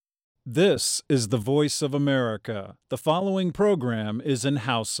This is the voice of America. The following program is in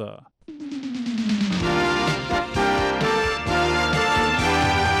Hausa.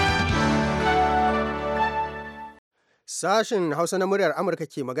 Sashen Hausa na muryar Amurka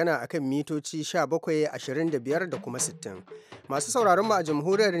ke magana akan mitoci 17, 25 da kuma 60. Masu sauraron mu a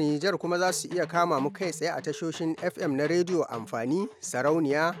jamhuriyar Nijar kuma za su iya kama mu kai tsaye a tashoshin FM na rediyo amfani,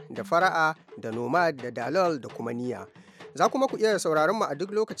 sarauniya, da fara'a, da nomad, da dalol da kuma niya. Za kuma ku iya sauraron mu a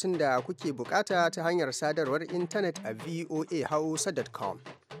duk lokacin da kuke bukata ta hanyar sadarwar intanet a voahausa.com.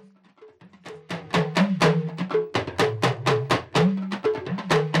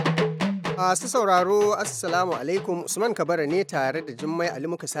 Masu sauraro, Assalamu alaikum, Usman Kabara ne tare da Jummai Ali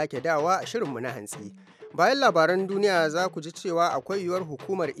muka sake dawa a shirinmu na hantsi. Bayan labaran duniya za ku ji cewa akwai yiwuwar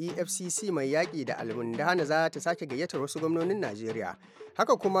hukumar EFCC mai yaƙi da almundahana za ta sake gayyatar wasu gwamnonin Najeriya.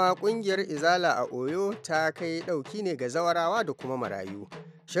 Haka kuma ƙungiyar Izala a Oyo ta kai ɗauki ne ga zawarawa da kuma marayu.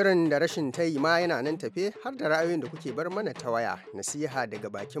 Shirin da rashin tayi ma yana nan tafe har da ra'ayoyin da kuke bar mana ta waya, nasiha daga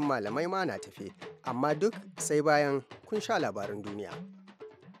bakin malamai ma na tafe. Amma duk sai bayan kun sha labaran duniya.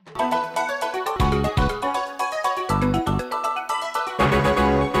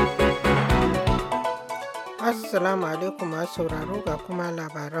 Assalamu alaikum masu sauraro ga kuma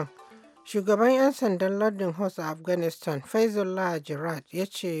labaran. Shugaban 'yan sandan lardin Homs a Afghanistan, Faizullah Jarrah, ya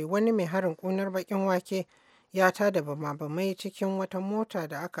ce wani mai harin ƙunar baƙin wake ya tada bama-bamai cikin wata mota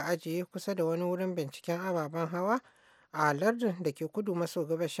da aka ajiye kusa da wani wurin binciken ababen hawa a lardin da ke kudu maso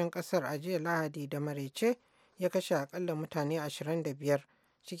gabashin ƙasar a jiya Lahadi da maraice ya kashe akalla mutane 25,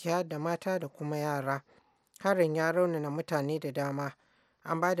 ciki har da mata da kuma yara. Harin ya raunana mutane da dama.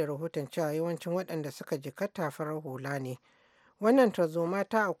 An ba da rahoton cewa yawancin waɗanda suka jikkata farar hula ne. Wannan tarzoma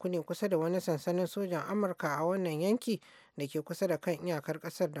ta auku ne kusa da wani sansanin sojan Amurka a wannan yanki da ke kusa da kan iyakar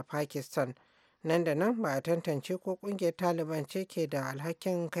ƙasar da Pakistan. Nan da nan ba a tantance ko ƙungiyar Taliban ce ke da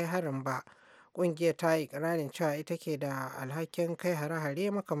alhakin kai harin ba. Ƙungiyar ta yi ƙirarin cewa ita ke da alhakin kai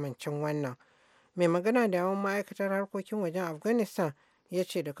hare-hare makamancin wannan. Mai magana da yawan ma'aikatar harkokin wajen Afghanistan ya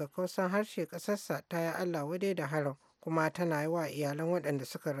ce da kakkausan harshe ƙasarsa ta yi Allah wadai da harin, kuma tana yi wa iyalan waɗanda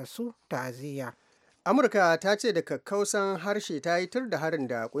suka rasu ta'aziyya. Amurka ta ce da kakkausan harshe ta yi tur da harin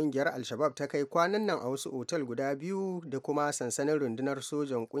da kungiyar Al-Shabab ta kai kwanan nan a wasu otal guda biyu da kuma sansanin rundunar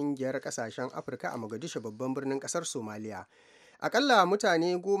sojan kungiyar kasashen Afirka a Mogadishu, babban birnin kasar Somaliya. Akalla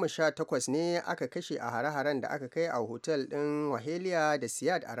mutane 18 ne aka kashe a hare-haren da aka kai a otal ɗin Wahelia da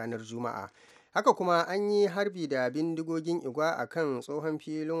Siyad a ranar Juma'a. Haka kuma an yi harbi da bindigogin igwa a kan tsohon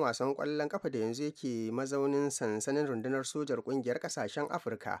filin wasan ƙwallon ƙafa da yanzu yake mazaunin sansanin rundunar sojar ƙungiyar ƙasashen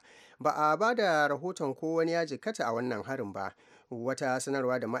Afirka. Ba a ba da rahoton ko wani ya jikkata a wannan harin ba. Wata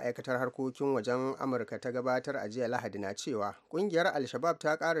sanarwa da ma'aikatar harkokin wajen Amurka ta gabatar a jiya Lahadi na cewa ƙungiyar Al-Shabab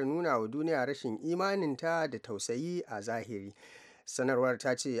ta ƙara nuna wa duniya rashin imaninta da tausayi a zahiri. Sanarwar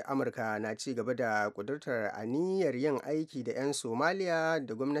ta ce Amurka na ci gaba da kudurtar aniyar yin aiki da 'yan Somaliya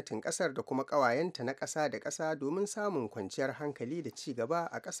da gwamnatin kasar da kuma ƙawayenta na ƙasa da ƙasa domin samun kwanciyar hankali da ci gaba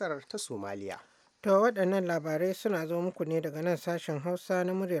a ƙasar ta Somaliya. To waɗannan labarai suna zo muku ne daga nan sashen Hausa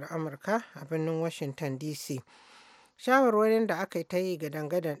na muryar Amurka a birnin Washington DC. Shawarwarin da aka yi ta yi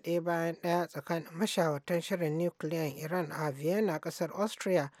gadan-gadan ɗaya bayan ɗaya tsakanin mashawartan shirin nukiliyan Iran a Vienna, ƙasar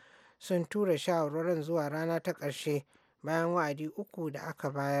Austria, sun tura shawarwarin zuwa rana ta ƙarshe bayan wa'adi 3 da aka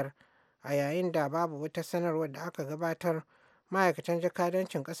bayar. A yayin da babu wata sanarwar da aka gabatar, ma'aikatan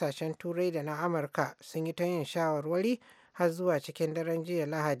jakadancin ƙasashen Turai da na Amurka sun yi ta yin shawarwari har zuwa cikin daren jiya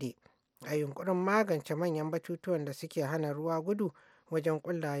Lahadi a yunkurin magance manyan batutuwan da suke hana ruwa gudu wajen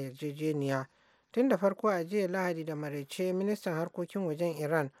ƙulla yarjejeniya. Tun da farko a jiya Lahadi da maraice, ministan harkokin wajen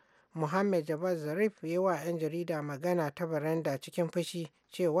Iran Mohammad Javad Zarif ya yi wa 'yan jarida magana ta baranda cikin fushi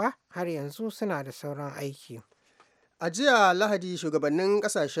cewa har yanzu suna da sauran aiki. A jiya Lahadi, shugabannin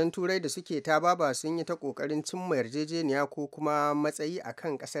kasashen Turai da suke ta baba sun yi ta kokarin cimma yarjejeniya ko kuma matsayi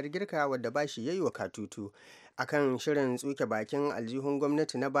akan kasar Girka wadda ba shi yayi wa katutu akan shirin tsuke bakin aljihun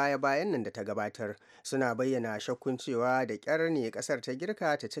gwamnati na baya-bayan nan da ta gabatar. Suna bayyana shakkun cewa da ƙyar ne kasar ta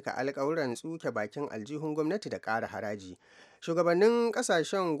Girka ta cika alƙawuran tsuke bakin aljihun gwamnati da ƙara haraji. Shugabannin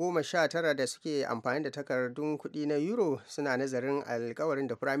kasashen 19 da suke amfani da takardun kuɗi na euro suna nazarin alkawarin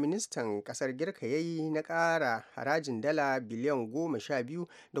da firaministan ƙasar Girka ya yi na ƙara harajin dala biliyan 12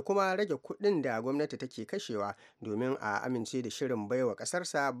 da kuma rage kuɗin da gwamnati take kashewa domin a amince da shirin baiwa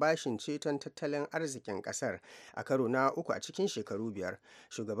ƙasarsa bashin ceton tattalin arzikin ƙasar a karo na 3 a cikin shekaru 5.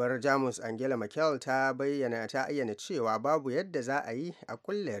 Shugabar Jamus Angela Merkel ta ayyana cewa babu yadda za a yi a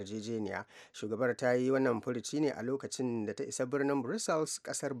kulle yarjejeniya. Shugabar ta yi wannan furuci ne a lokacin da ta isa birnin Brussels,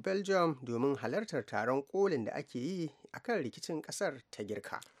 kasar Belgium, domin halartar taron kolin da ake yi akan rikicin kasar ta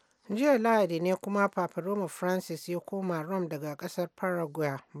Girka. Jiya Lahadi ne kuma Papa Roma Francis ya koma Rome daga ƙasar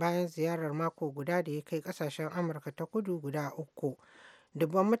Paraguay bayan ziyarar mako guda da ya kai ƙasashen Amurka ta kudu guda 3.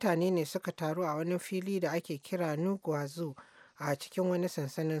 Dubban mutane ne suka taru a wani fili da ake kira Nuguazu a cikin wani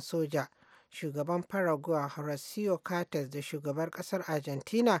sansanin soja. Shugaban Paraguay Horacio Cartes da shugabar ƙasar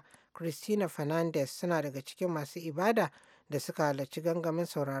Argentina Cristina Fernandez suna daga cikin masu ibada da suka halarci gangamin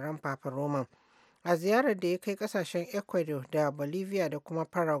sauraron Papa Roman. A ziyarar da ya kai kasashen Ecuador da Bolivia da kuma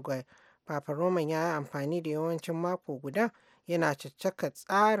Paraguay, Papa Roman ya yi amfani da yawancin mako guda yana caccaka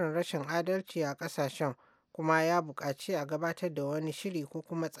tsarin rashin adalci a kasashen, kuma ya buƙaci a gabatar da wani shiri ko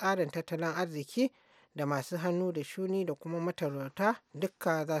kuma tsarin tattalin arziki da masu hannu da shuni da kuma matalauta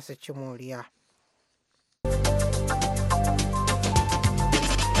dukka za su ci moriya.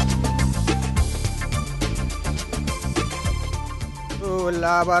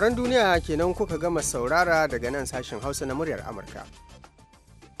 Labaran duniya kenan kuka gama saurara daga nan sashen Hausa na muryar Amurka.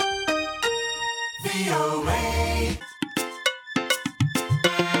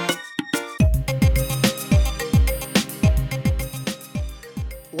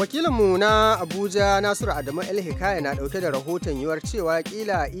 Wakilinmu na Abuja Nasiru Adamu El-Hikaya na ɗauke da rahoton yiwuwar cewa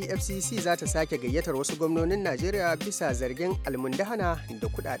kila EFCC za ta sake gayyatar wasu gwamnonin Najeriya bisa zargin almundahana da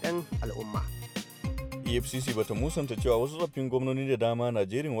kudaden al'umma. EFCC bata musanta cewa wasu tsoffin gwamnoni da dama na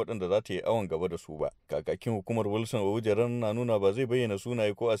jerin waɗanda za ta yi awon gaba da su ba. Kakakin hukumar Wilson Owujaran na nuna ba zai bayyana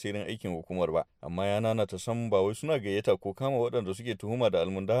sunaye ko asirin aikin hukumar ba, amma ya nana ta san ba wai suna gayyata ko kama waɗanda suke tuhuma da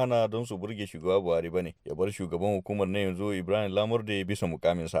almundahana don su burge shugaba Buhari ba ne. Ya bar shugaban hukumar na yanzu Ibrahim Lamurde bisa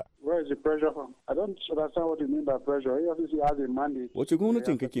mukaminsa. Wace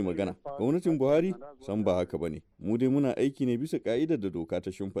gwamnatin kake magana? Gwamnatin Buhari? San ba haka ba ne. Mu dai muna aiki ne bisa ka'idar da doka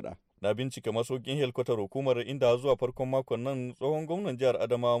ta shimfiɗa. Na bincika masaukin helkwatar hukumar inda zuwa farkon makon nan tsohon gwamnan jihar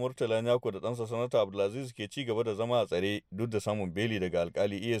Adamawa Murtala Nyako da ɗansa sanata Abdulaziz ke ci gaba da zama a tsare duk da samun beli daga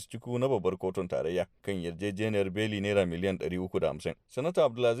alkali ES Ciku na babbar kotun tarayya kan yarjejeniyar beli naira miliyan 350. Sanata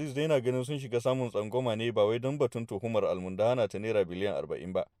Abdulaziz dai na ganin sun shiga samun tsangwama ne ba wai don batun tuhumar almundahana ta naira biliyan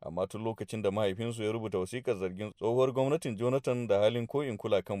 40 ba, amma tun lokacin da mahaifinsu ya rubuta wasikar zargin tsohuwar gwamnatin Jonathan da halin ko in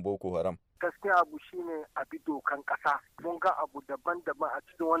kula kan Boko Haram. Gaskiya abu shine a bi dokan kasa. Mun ga abu daban-daban a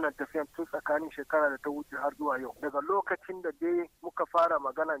cikin wannan tafiyan tun tsakanin shekara da ta wuce har zuwa yau. Daga lokacin da dai muka fara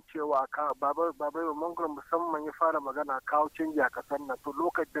magana cewa Baba Mangoro musamman ya fara magana kawo canji a kasar nan, to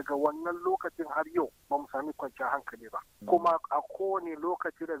daga wannan lokacin har yau ba mu sami kwanciyar hankali ba. Kuma a kowane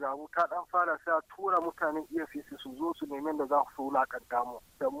lokaci da zamu ta dan fara sa tura mutanen EFCC su zo su neman da za su wulakanta mu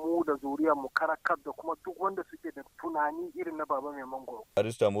da mu da zuriyar mu karakar da kuma duk wanda suke da tunani irin na Baba Mai Mangoro.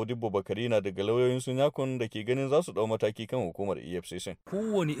 Barista Modibbo Bakari na daga lauyoyin Sunyakon da ke ganin za su dau mataki kan hukumar EFCC.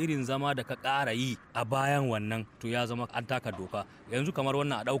 Kowane irin zama da ka ƙara yi a bayan wannan to ya zama an taka doka. Yanzu kamar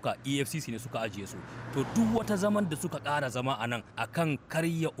wannan a ɗauka EFCC ne suka ajiye su. To duk wata zaman da suka ƙara zama a nan akan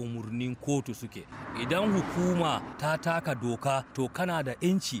karya umurnin kotu suke. Idan hukuma ta taka doka to kana da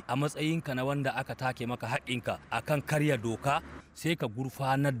inci a matsayinka na wanda aka take maka haƙƙinka akan karya doka sai ka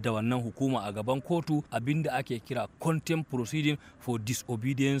gurfanar da wannan hukuma a gaban kotu, abinda ake kira contempt proceeding for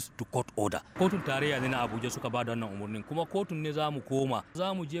disobedience to court order. Kotun tarayya ne na Abuja suka ba da wannan umarnin, kuma kotun ne za mu koma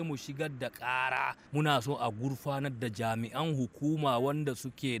za mu je mu shigar da ƙara. Muna so a gurfanar da jami'an hukuma wanda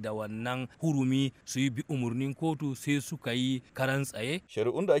suke da wannan hurumi su yi bi umarnin kotu sai suka yi karan tsaye.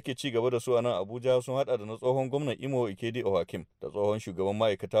 Shari'un da ake ci gaba da su a nan Abuja sun hada da na tsohon gwamnan Imo Ikedi Ohakim da tsohon shugaban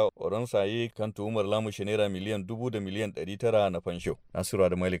ma'aikata Oronsaye kan tuhumar lamushe naira miliyan 200 da miliyan 900 na fansho. Nasiru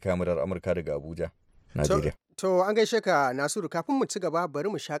da Malika Kamarar Amurka daga Abuja, Najeriya. To an gaishe ka Nasiru, kafin mu ci gaba bari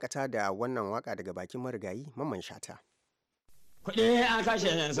mu shakata da wannan waka daga bakin marigayi Mamman Shata. Kuɗi a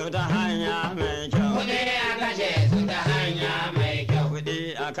kashe su ta hanya mai kyau. Kuɗi a kashe su ta hanya mai kyau.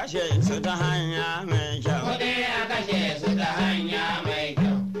 Kuɗi a kashe su ta hanya mai kyau. Kuɗi a kashe su ta hanya mai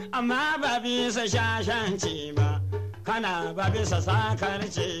kyau. Amma ba bisa shashanci ba, kana ba bisa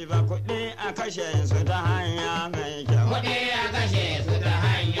sakarci ba. Kuɗi a kashe su ta hanya mai kyau. Kuɗi a kashe su ta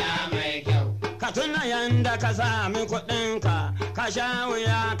hanya mai kyau. Ka tuna yanda ka sami kuɗinka, ka sha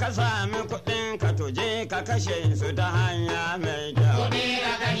wuya ka sami kuɗinka, to je ka kashe su ta hanya mai kyau. Kuɗi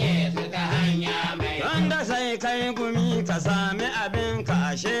a kashe su ta hanya mai kyau. Wanda sai kai gumi ka sami abinka,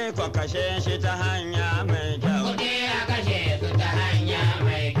 ashe ko kashe shi ta hanya mai kyau. Kuɗi a kashe su ta hanya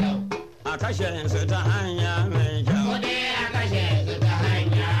mai kyau. A kashe su ta hanya mai kyau. Kuɗi a kashe su ta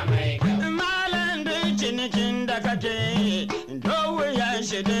hanya mai kyau. Malam duk cinikin da kake yi, wuyan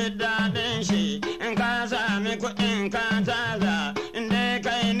shi duk daɗin shi, in ka sami kuɗin ka tara, inda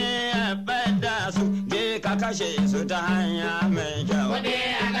kai ne ya bada su, je ka kashe su ta hanya mai kyau. Kuɗi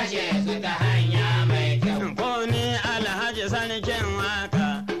a kashe su ta hanya mai kyau. Ko ni Alhaji Sarkin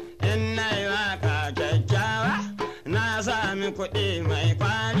waka, in na yi waka kyakkyawa, na sami kuɗi mai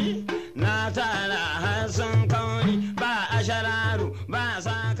kwari,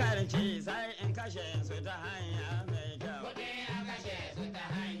 ci sai in kashe su ta hanya mai kyau.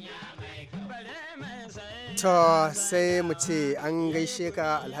 To sai mu ce an gaishe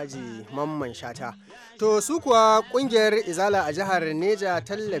ka Alhaji Mamman Shata. To su kuwa kungiyar Izala a jihar Neja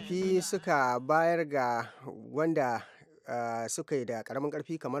tallafi suka bayar ga wanda suka yi da karamin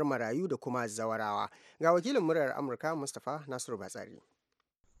karfi kamar marayu da kuma zawarawa. Ga wakilin muryar Amurka Mustapha Nasiru Batsari.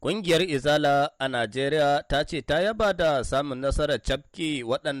 Ƙungiyar Izala a Najeriya ta ce ta yaba da samun nasarar cafke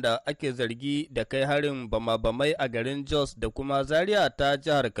waɗanda ake zargi da kai harin bama-bamai a garin Jos da kuma Zaria ta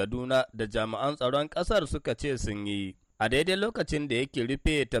jihar Kaduna da jami'an tsaron ƙasar suka ce sun yi. A daidai lokacin da yake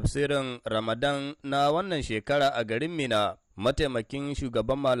rufe tafsirin Ramadan na wannan shekara a garin Mina, mataimakin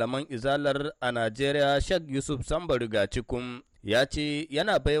shugaban malaman Izalar a Najeriya Sheikh Yusuf Sambariga Cikum ya ce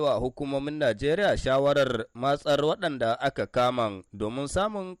yana baiwa hukumomin Najeriya shawarar matsar waɗanda aka kama domin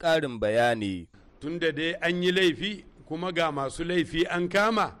samun ƙarin bayani. Tunda dai an yi laifi kuma ga masu laifi an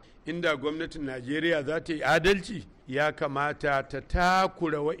kama, inda gwamnatin Najeriya za ta yi adalci, ya kamata ta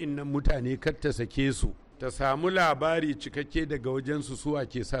takura wa'innan mutane kar ta sake su, ta samu labari cikakke daga wajensu suwa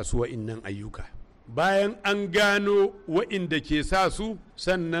ke sa su wa'innan ayyuka. Bayan an gano wa'inda ke sa su,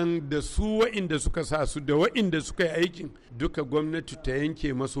 sannan da su wa'inda suka sa su da wa'inda suka yi aikin, duka gwamnati ta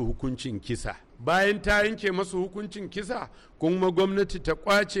yanke masu hukuncin kisa. Bayan ta yanke masu hukuncin kisa, kuma gwamnati ta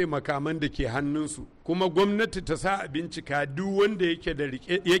kwace makaman da ke hannunsu, kuma gwamnati ta sa a bincika duk wanda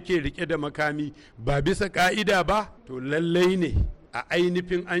yake rike da makami ba bisa ka'ida ba, to lallai ne a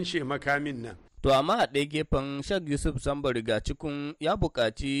ainihin anshe makamin nan. To amma a ɗaya gefen Sheikh Yusuf Sambariga Cikin ya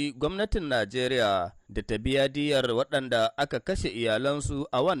buƙaci gwamnatin Najeriya da ta biya diyar waɗanda aka kashe iyalansu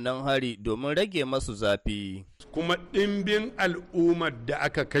a wannan hari domin rage masu zafi. Kuma ɗimbin al'ummar da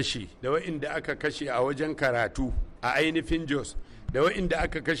aka kashe, da wa'inda aka kashe a wajen karatu a ainihin Jos, da wa'inda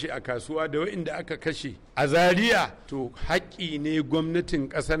aka kashe a kasuwa, da wa'inda aka kashe a Zaria, to haƙƙi ne gwamnatin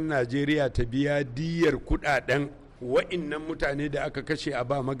ƙasar Najeriya ta biya diyar kuɗaɗen wa'innan mutane da aka kashe a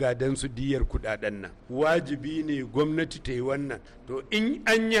ba magadansu diyar kudaden nan. Wajibi ne gwamnati ta yi wannan. To in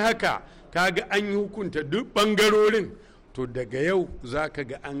an yi haka, kaga an yi hukunta duk bangarorin, to daga yau za ka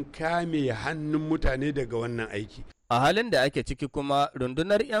ga an kame hannun mutane daga wannan aiki. A halin da ake ciki kuma,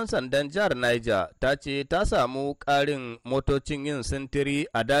 rundunar 'yan sandan jihar Niger ta ce ta samu ƙarin motocin yin sintiri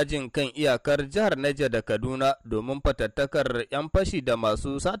a dajin kan iyakar jihar Niger da Kaduna domin fatattakar 'yan fashi da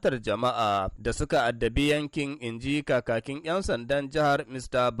masu satar jama'a da suka addabi yankin, inji kakakin 'yan sandan jihar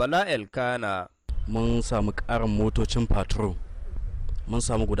Mr. Bala Elkana. Mun samu ƙarin motocin patrol, mun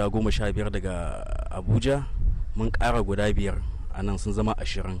samu guda 15 daga Abuja, mun ƙara guda 5 a nan sun zama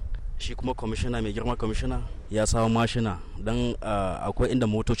 20. Shi kuma kwamishina, mai girma kwamishina, ya samu mashina don akwai inda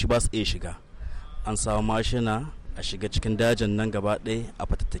motoci ba su iya shiga. An samu mashina a shiga cikin dajin nan gaba ɗaya a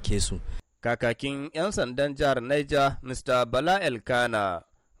fatattake su. Kakakin 'yan sandan jihar Niger, Mr. Bala Elkana,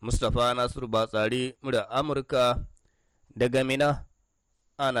 Mustapha Nasiru Batsari, murya Amurka daga Mina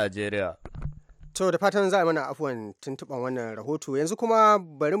a Najeriya. To da fatan za a mana afuwan tuntuɓan wannan rahoto, yanzu kuma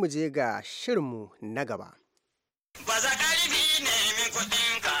bari mu je ga shirinmu na gaba. Baza ƙarfi nemi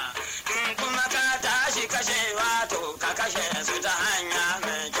kuɗinka, in kuma ka tashi kashe wato ka kashe su ta hanya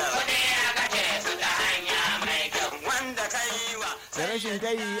mai kyau. Kuɗi ya kashe su ta hanya mai kyau. Wanda ka yi wa. Da rashin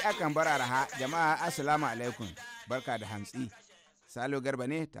tayi akan bar araha. Jama'a assalamu alaikum, barka da hantsi. Salo Garba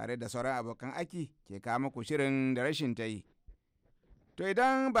ne tare da sauran abokan aiki ke kawo muku shirin da rashin tayi. To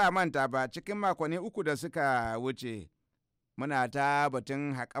idan ba manta ba, cikin makonni 3 da suka wuce muna ta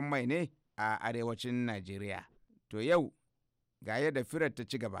batun haƙan mai ne a arewacin Najeriya. To yau ga yadda firar ta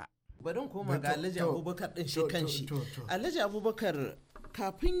ci gaba. Bari koma ga Alhaji Abubakar din shi kanshi. Alhaji Abubakar,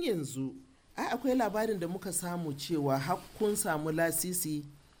 kafin yanzu akwai labarin da muka samu cewa kun samu lasisi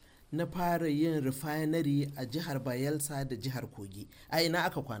na fara yin refinery a jihar Bayelsa da jihar Kogi. A ina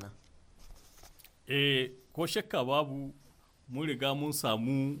aka kwana? Ko shakka babu, mun riga mun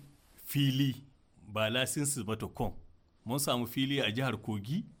samu fili ba lasinsi ba tukun. Mun samu fili a jihar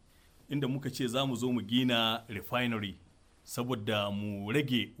Kogi, inda muka ce za mu zo mu gina refinery saboda mu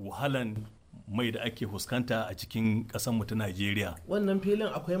rage wahalan mai da ake fuskanta a cikin ƙasarmu ta Najeriya. Wannan filin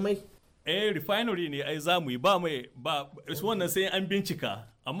akwai mai? Refinery ne ai za mu yi ba mai ba wannan sai an bincika,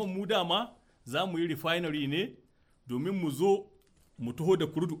 amma mu dama za mu yi refinery ne domin mu zo mu taho da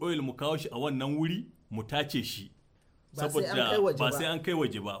crude oil mu kawo shi a wannan wuri mu tace shi. Saboda ba sai an kai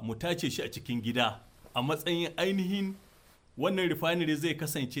waje ba, mu tace shi a cikin gida a matsayin ainihin wannan refinery zai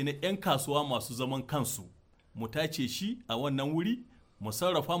kasance na 'yan kasuwa masu zaman kansu. Mu tace shi a wannan wuri, mu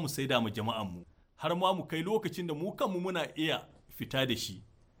sarrafa mu saida mu jama'anmu, har ma mu kai lokacin da mu kanmu muna iya fita da shi.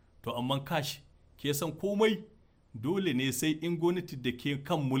 To amma kashi, ke san komai dole ne sai in gwamnati da ke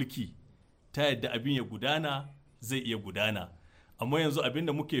kan mulki ta yadda abin ya gudana zai iya gudana. amma yanzu abin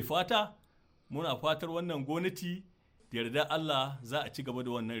da muke fata, muna fatar wannan gwamnati da yarda Allah za a ci gaba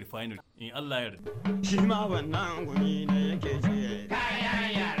da wannan refinery in Allah ya yarda. Shi ma wannan gumi ne yake ce.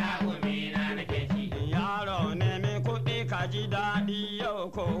 Kayan yara gumi na nake ci. Yaro ne mai kuɗi ka ji daɗi yau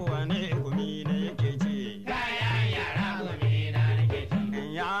kowane gumi ne yake ci. Kayan yara gumi na nake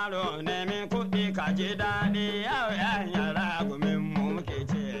ci. Yaro ne mai kuɗi ka ji daɗi yau yara gumin mu muke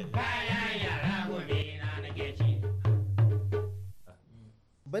ce. Kayan yara gumi na nake ci.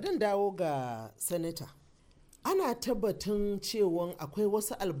 Badin dawo ga Sanata. Ana tabbatin cewa akwai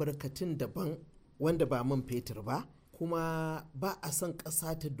wasu albarkatun daban wanda ba man fetur ba, kuma ba a son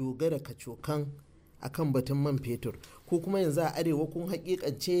ƙasa ta dogara kacokan akan batun man fetur, ko kuma yanzu a arewa kun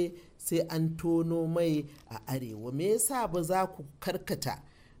hakikance sai an tono mai a arewa. Me yasa ba za ku karkata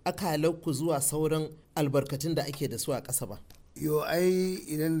akalanku zuwa sauran albarkatun da ake da su a ƙasa ba? Yo ai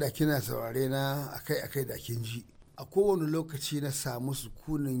idan da kina saurare na akai da kin ji, a kowane lokaci na samu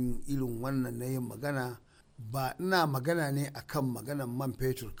sukunin irin wannan na yin magana, ba ina magana ne akan maganan man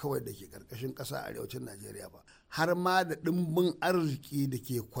fetur kawai da ke karkashin ƙasa a arewacin Najeriya ba, har ma da ɗimbin arziki da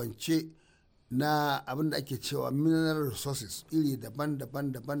ke kwance na abin da ake cewa mineral resources iri daban.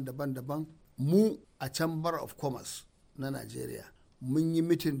 Mu a Chamber of Commerce na Najeriya mun yi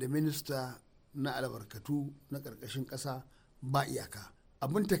mitin da minista na albarkatu na karkashin ƙasa ba iyaka.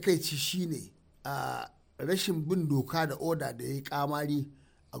 Abin takaici shine a rashin bin doka da oda da ya yi kamari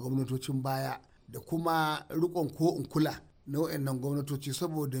a gwamnatocin baya, da kuma rikon ko in kula na waɗannan gwamnatoci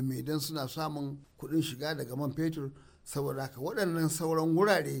saboda mai dan suna samun kuɗin shiga daga man fetur. Saboda haka waɗannan sauran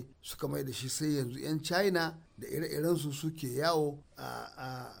wurare suka mai da shi sai yanzu 'yan China da ire-irensu suke yawo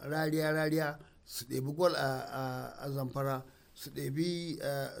a rariya su ɗebi gwal a Zamfara, su ɗebi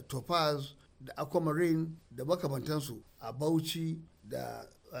topaz da aquamarine da makamantansu a Bauchi da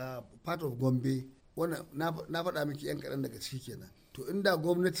part of Gombe. Wannan na faɗa miki 'yan kaɗan daga ciki kenan. To inda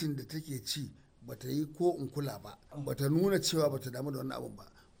gwamnatin da take ci bata yi ko in kula ba, bata nuna cewa bata damu da wannan abun ba,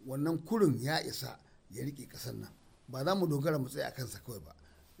 wannan kurin ya isa ya rike kasar nan. Ba za mu dogara mu tsaye a kansa kawai ba.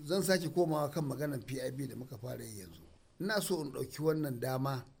 Zan sake komawa kan maganar PIB da muka fara yi yanzu. Ina so in ɗauki wannan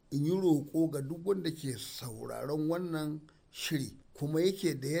dama in yi roƙo ga duk wanda ke sauraron wannan shiri kuma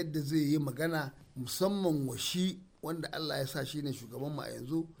yake da yadda zai yi magana, musamman wa shi wanda Allah ya sa shi ne shugaban mu a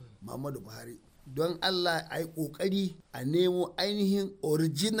yanzu, Muhammadu Buhari. Don Allah a yi ƙoƙari a nemo ainihin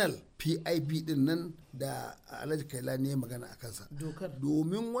original PIB din nan da Alhaji Kaila ne magana a kansa.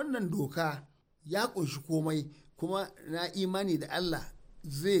 Domin wannan doka ya ƙunshi komai, kuma na imani da Allah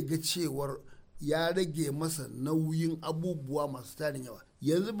zai ga cewar ya rage masa nauyin abubuwa masu tarin yawa.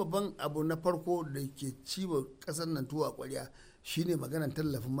 Yanzu babban abu na farko da ke ciwo ƙasar nan tuwa ƙwarya shine maganar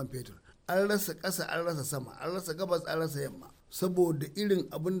tallafin man fetur. An rasa ƙasa, an rasa sama, an rasa gabas, an rasa yamma, saboda irin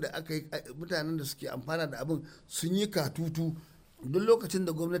abin da aka yi. Mutanen da suke amfana da abin sun yi katutu. Duk lokacin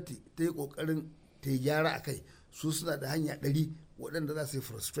da gwamnati ta yi kokarin ta yi gyara a kai, su suna da hanya 100 waɗanda za su yi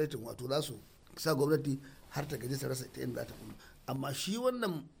frustrating, wato za su sa gwamnati har ta gaji ta rasa ta inda ta kuma. Amma shi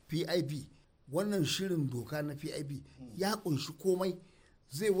wannan PIB, wannan shirin doka na PIB ya kunshi komai,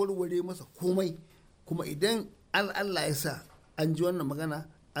 zai warware masa komai. Kuma idan Allah ya sa an ji wannan magana,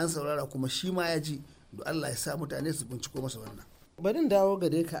 an saurara, kuma shi ma ya ji, da Allah ya sa mutane su binciko masa wannan. Barin dawo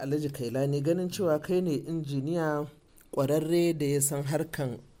gare ka Alhaji Kaila, ne ganin cewa kai ne injiniya kwararre da ya san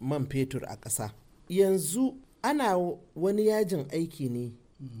harkan man fetur a ƙasa. Yanzu ana wani yajin aiki ne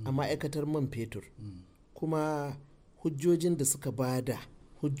a ma'aikatar man fetur, kuma hujjojin da suka bada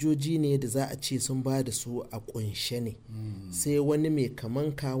hujjoji ne da za a ce sun bada su a ƙunshe ne. Sai wani mai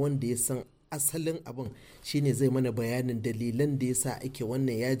kamanka wanda ya san asalin abin shine zai mana bayanin dalilan da yasa ake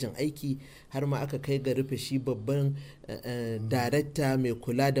wannan yajin aiki, har ma aka kai ga rufe shi babban darakta mai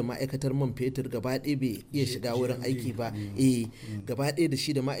kula da ma'aikatar man fetur gaba ɗaya bai iya shiga wurin aiki ba. Gaba ɗaya da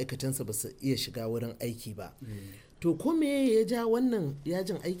shi da ma'aikatansa ba su iya shiga wurin aiki ba. To ko me ya ja wannan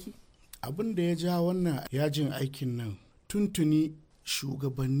yajin aiki? Abin da ya ja wannan yajin aikin nan, tuntuni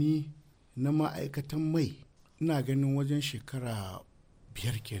shugabanni na ma'aikatan mai, ina ganin wajen shekara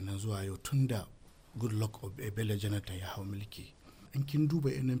 5 kenan zuwa yau, tun da Goodluck Ebele Jonathan ya hau mulki. In kin duba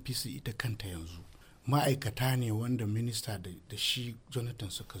NNPC ita kanta yanzu ma'aikata ne wanda minista da shi Jonathan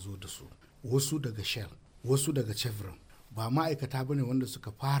suka zo da su, wasu daga Shell, wasu daga Chevron. Ba ma'aikata bane wanda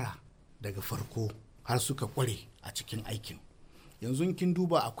suka fara daga farko har suka kware a cikin aikin. Yanzu kin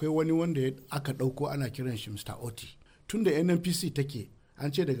duba akwai wani wanda aka ɗauko ana kiran shi Mr. Oti. Tun da NNPC take,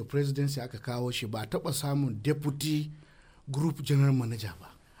 an ce daga presidency aka kawo shi, ba taɓa samun deputy group general manager ba.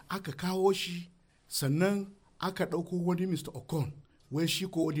 Aka kawo shi, sannan aka ɗauko wani Mr. Okon, wai shi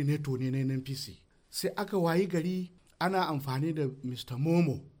coordinator ne na NNPC. Sai aka wayi gari ana amfani da Mr.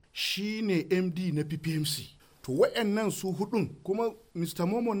 Momo, shi ne MD na PPMC. to wayannan su hudun kuma Mr.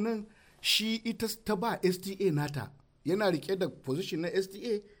 Momon nan shi ita ta ba STA nata, yana rike da position na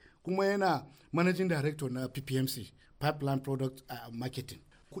STA kuma yana managing director na PPMC, Pipeline Product Marketing.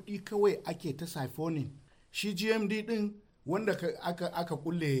 Kuɗi kawai ake ta siphoning. Shi GMD din wanda aka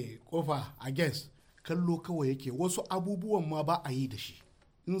kulle kofa against, kallo kawai yake, wasu abubuwan ma ba a yi da shi.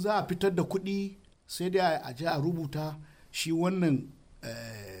 In za a fitar da kuɗi sai dai a je a rubuta shi wannan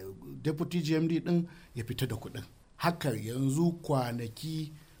deputy GMD din ya fita da kuɗin. Haka yanzu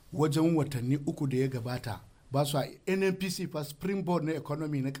kwanaki wajen watanni 3 da ya gabata ba su a NNPC fa springboard na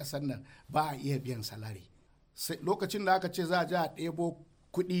economy na ƙasar nan ba a iya biyan salari. Lokacin da aka ce za a je a ɗebo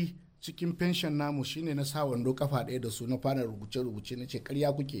kuɗi cikin pension namu shine na sa wando kafa ɗaya da su na fara rubuce-rubuce na ce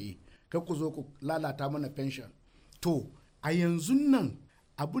karya kuke yi, kar ku zo ku lalata mana pension. To a yanzu nan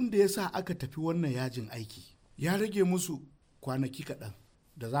abin da ya sa aka tafi wannan yajin aiki ya rage musu kwanaki kaɗan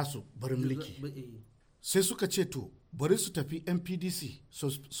da za su bar mulki, sai suka ce to bari su tafi NPDC,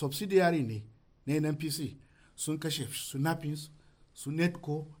 subsidiary ne na NNPC, sun kashe su Napins, su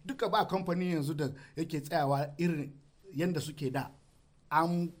Netco, duka ba kamfani yanzu da yake tsayawa irin yadda suke da,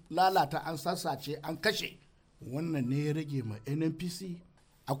 an lalata, an sassace, an kashe. Wannan ne ya rage ma NNPC.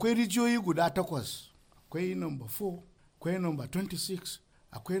 Akwai rijiyoyi guda 8, akwai number 4, akwai number 26,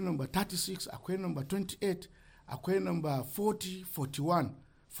 akwai number 36, akwai number 28, akwai number 40, 41,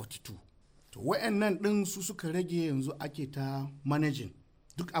 42. To wa'annan ɗin su suka rage yanzu ake ta managing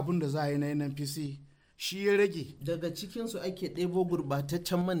duk abin da za a yi na NNPC, shi ya rage. Daga cikinsu ake ɗebo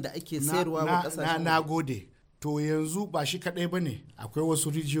gurbataccen man da ake sayarwa wa ƙasashen. Na gode. To yanzu ba shi kaɗai ba ne, akwai wasu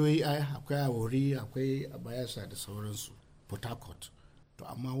rijiyoyi, akwai a Wari, akwai a Bayelsa da sauransu, Port Harcourt. To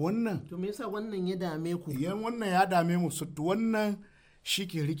amma wannan, to me yasa wannan ya dame ku? Yan wannan ya dame mu, wannan shi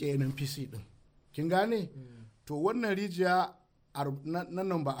ke rike NNPC din, kin gane? To wannan rijiya na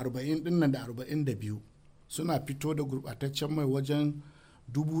namba 40 din nan da 42 suna fito da gurbataccen mai wajen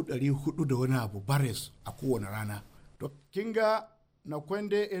 400 da wani abu barrels a kowane rana. To kin ga na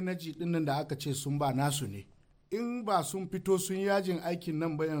Kwande Energy din nan da aka ce sun ba nasu ne, in ba sun fito sun yajin aikin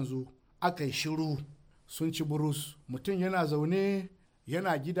nan ba yanzu aka yi shiru sun ci burus, mutum yana zaune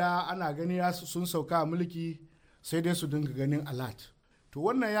yana gida ana gani sun sauka a mulki sai dai su dinga ganin alert. To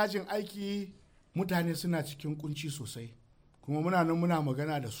wannan yajin aiki mutane suna cikin kunci sosai, kuma muna nan muna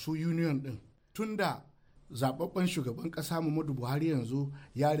magana da su union din, tunda zababben shugaban kasa Muhammadu Buhari yanzu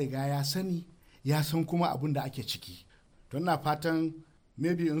ya riga ya sani, ya san kuma abin da ake ciki. Don na fatan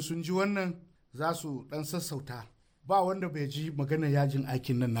maybe in sun ji wannan za su dan sassauta, ba wanda bai ji magana yajin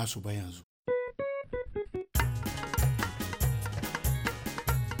aikin nan nasu ba yanzu.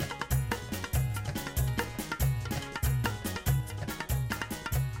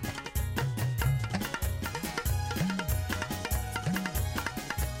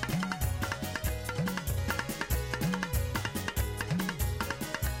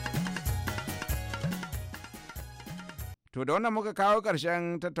 To da wannan muka kawo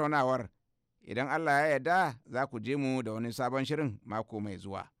ƙarshen tattaunawar, idan Allah ya yarda za ku je mu da wani sabon shirin mako mai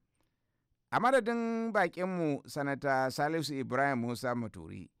zuwa. A madadin baƙinmu Sanata Salisu Ibrahim Musa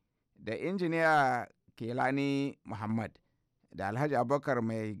Maturi da injiniya Kelani Muhammad da Alhaji Abubakar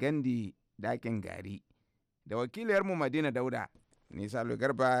Mai Gandi Dakin Gari da wakiliyarmu Madina Dauda, ni Salo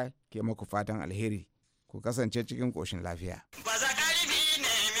Garba ke muku fatan alheri, ku kasance cikin ƙoshin lafiya.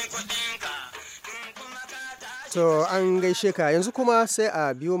 To an gaishe ka, yanzu kuma sai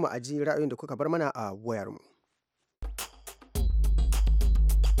a biyo mu aji ra'ayin da kuka bar mana a wayarmu.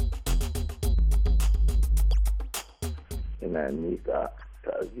 Ina miƙa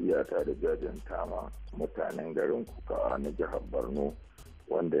ta'aziyata da jajin tama mutanen garin Kukawa na jihar Borno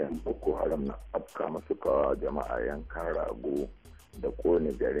wanda yan Boko Haram na afka masu kawa jama'a yankan rago da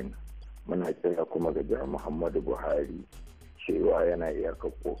ƙone garin. Muna kira kuma ga jihar Muhammadu Buhari cewa yana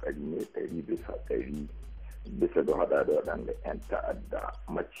iyakar ƙoƙari ne 100% bisa ga hada da waɗanda 'yan ta'adda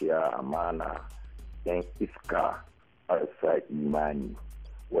maciya amana 'yan iska arsa imani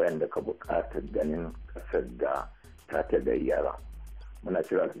wayanda ka buƙatar ganin ƙasar da ta gayyara. Muna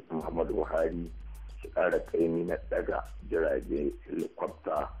kira su Muhammadu Buhari shi ƙara ƙaimi na daga jirage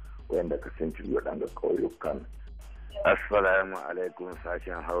helikwafta wayanda ka sun ci waɗanda ƙauyukan. Assalamu alaikum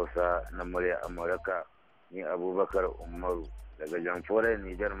sashen Hausa na murya Amurka, ni Abubakar Umaru daga Jamhuriyar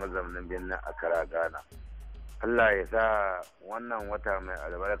Nijar mazaunin birnin Accra, Ghana. Allah ya sa wannan wata mai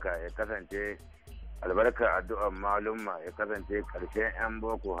albarka ya kasance albarka addu'ar malumma ya kasance ƙarshen 'yan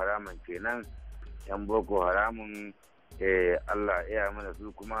boko haramun kenan. 'Yan boko haramun Allah ya mana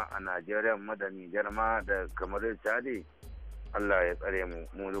su kuma a Najeriya da Nijar ma da kamar Chadi, Allah ya tsare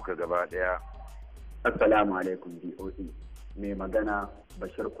mu duka gaba daya. Assalamu alaikum DOC. mai magana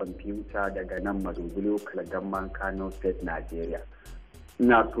Bashir Kwamfuta daga nan Madogulo Kalgamman Kano State, Najeriya.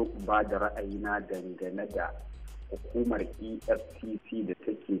 Ina so in ba da ra'ayina dangane da hukumar EFCC da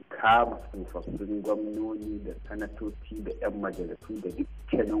take kama tsofaffin gwamnoni da sanatoci da 'yan majalisu da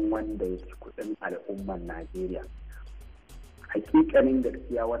dukkanin wanda ya ci kudin al'ummar Najeriya. Hakikanin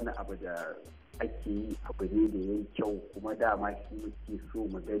gaskiya wannan abu da ake yi abu ne da ya yi kyau, kuma dama shi muke so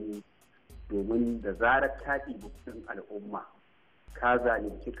mu gani, domin da zarar ka ɗibi kudin al'umma ka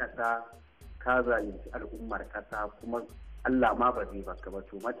zalunci ƙasa, ka zalunci al'ummar ƙasa, kuma Allah ma ba zai baka ba.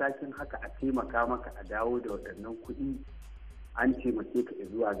 To matakin haka a taimaka maka a dawo da waɗannan kuɗi, an taimake ka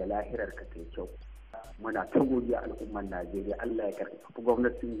zuwa ga lahirar ka tai kyau. Muna ta godiya al'ummar Najeriya, Allah ya karfafa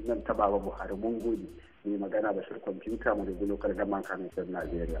gwamnatin nan ta Baba Buhari, mun gode. Mai magana Bashir Kwamfuta mu da Bulokar Gaman Kano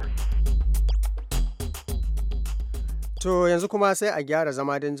Najeriya. To yanzu kuma sai a gyara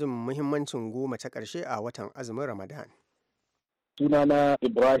zama don jin muhimmancin goma ta ƙarshe a watan azumin Ramadan. Sunana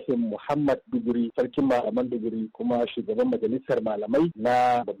Ibrahim Muhammad Duguri, sarkin malaman Duguri kuma shugaban majalisar malamai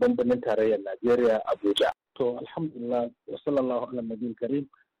na babban birnin tarayyar Najeriya Abuja. To alhamdulillah wa sallallahu ala nabiyil karim.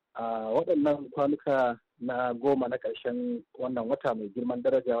 A waɗannan kwanuka na goma na ƙarshen wannan wata mai girman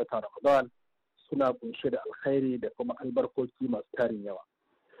daraja, watan Ramadan, suna kunshe da alkhairi da kuma albarkoki masu tarin yawa.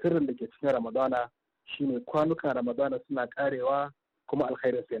 Sirrin da ke cikin Ramadana shine kwanuka Ramadana suna karewa kuma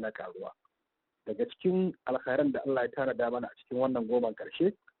alkhairin sai na karuwa. Daga cikin alkhairan da Allah ya tanada mana a cikin wannan goman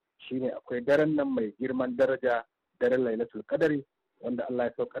karshe shine akwai daren nan mai girman daraja, daren Lailatul Qadari, wanda Allah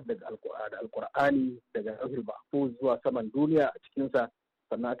ya saukar daga Alqur'ani daga Lauhul Mahfuz zuwa saman duniya a cikin sa,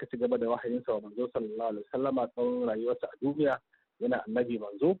 sannan aka ci gaba da wahayinsa wa manzo sallallahu alaihi wasallama tsawon rayuwarsa a duniya yana annabi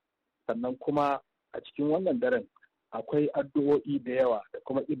manzo. Sannan kuma a cikin wannan daren akwai addu'o'i da yawa da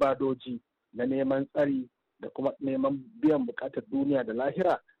kuma ibadoji na neman tsari da kuma neman biyan bukatar duniya da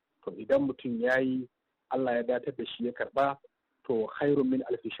lahira. To idan mutum ya yi, Allah ya datar da shi ya karba, to khairun min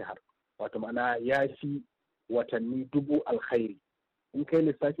alfi shahar, wato ma'ana ya fi watanni 1000 alkhairi. In kai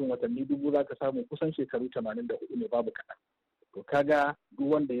lissafin watanni 1000 za ka samu kusan shekaru 84 ne babu kaɗan. To kaga duk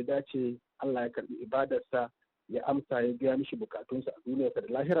wanda ya dace Allah ya karbi ibadarsa, ya amsa, ya biya mishi bukatunsa a duniyarsa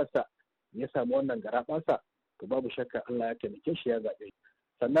da lahirarsa, ya samu wannan garaɓasa, to babu shakka Allah ya taimake shi ya zaɓe.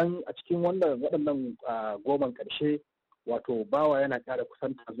 Sannan a cikin waɗannan goman ƙarshe, wato bawa yana ƙara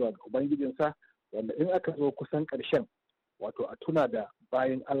kusanta zuwa ga Ubangijinsa, wanda in aka zo kusan ƙarshen, wato a tuna da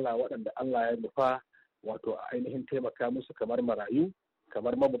bayan Allah waɗanda Allah ya nufa, wato a ainihin taimaka musu, kamar marayu,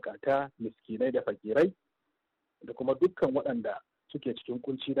 kamar mabukata, miskinai da fakirai, da kuma dukkan waɗanda suke cikin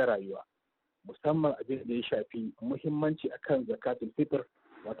kunci na rayuwa. Musamman abin da ya shafi muhimmanci akan zakatul fitr,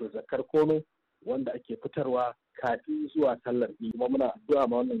 wato zakar kono, wanda ake fitarwa kafin zuwa sallar Eid. Kuma muna addu'a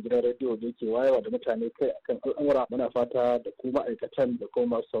ma wannan gidan rediyo da yake wayewa da mutane kai akan al'amura. Muna fata da ku ma'aikatan da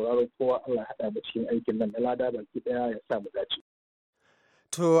kuma masu sauraro, kowa Allah ya haɗa mu cikin aikin nan da lada baki ɗaya, ya sa mu dace.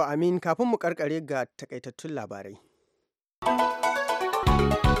 To amin, kafin mu karkare ga takaitattun labarai.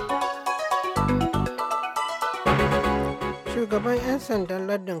 Shugaban 'yan sandan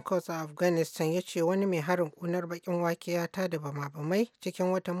lardin Coast a Afghanistan ya ce wani mai harin kunar bakin wake ya tada bama-bamai cikin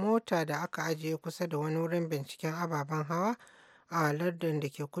wata mota da aka ajiye kusa da wani wurin binciken ababen hawa a lardin da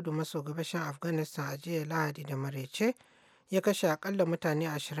ke kudu maso gabashin Afghanistan a jiya Lahadi da maraice, ya kashe akalla mutane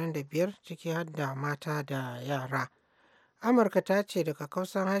 25 ciki har da mata da yara. Amurka ta ce daga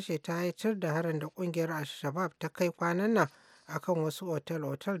kausan harshe ta yi tir da harin da kungiyar Al-Shabab ta kai kwanan nan akan wasu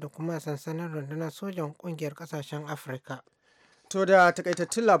otal-otal da kuma sansanin rundunar sojan kungiyar kasashen Afirka. To da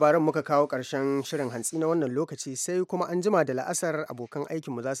takaitattun labaran muka kawo ƙarshen shirin hantsi na wannan lokaci, sai kuma an jima da la'asar abokan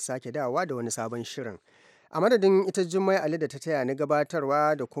aikinmu za su sake dawowa da wani sabon shirin. A madadin ita Jummai Ali da ta taya ni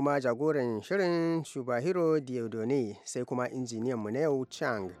gabatarwa da kuma jagoran shirin Shubahiro Diodone, sai kuma injiniyanmu na yau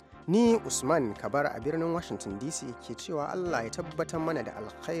Chang. Ni Usman Kabar a birnin Washington DC ke cewa Allah ya tabbatar mana da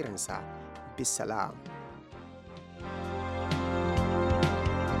alkhairinsa. Bisalam.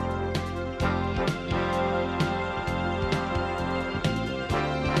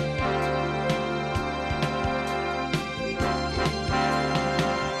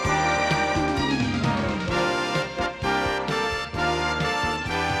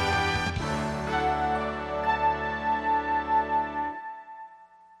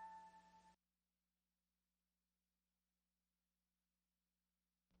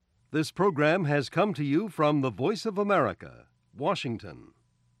 This program has come to you from the Voice of America, Washington.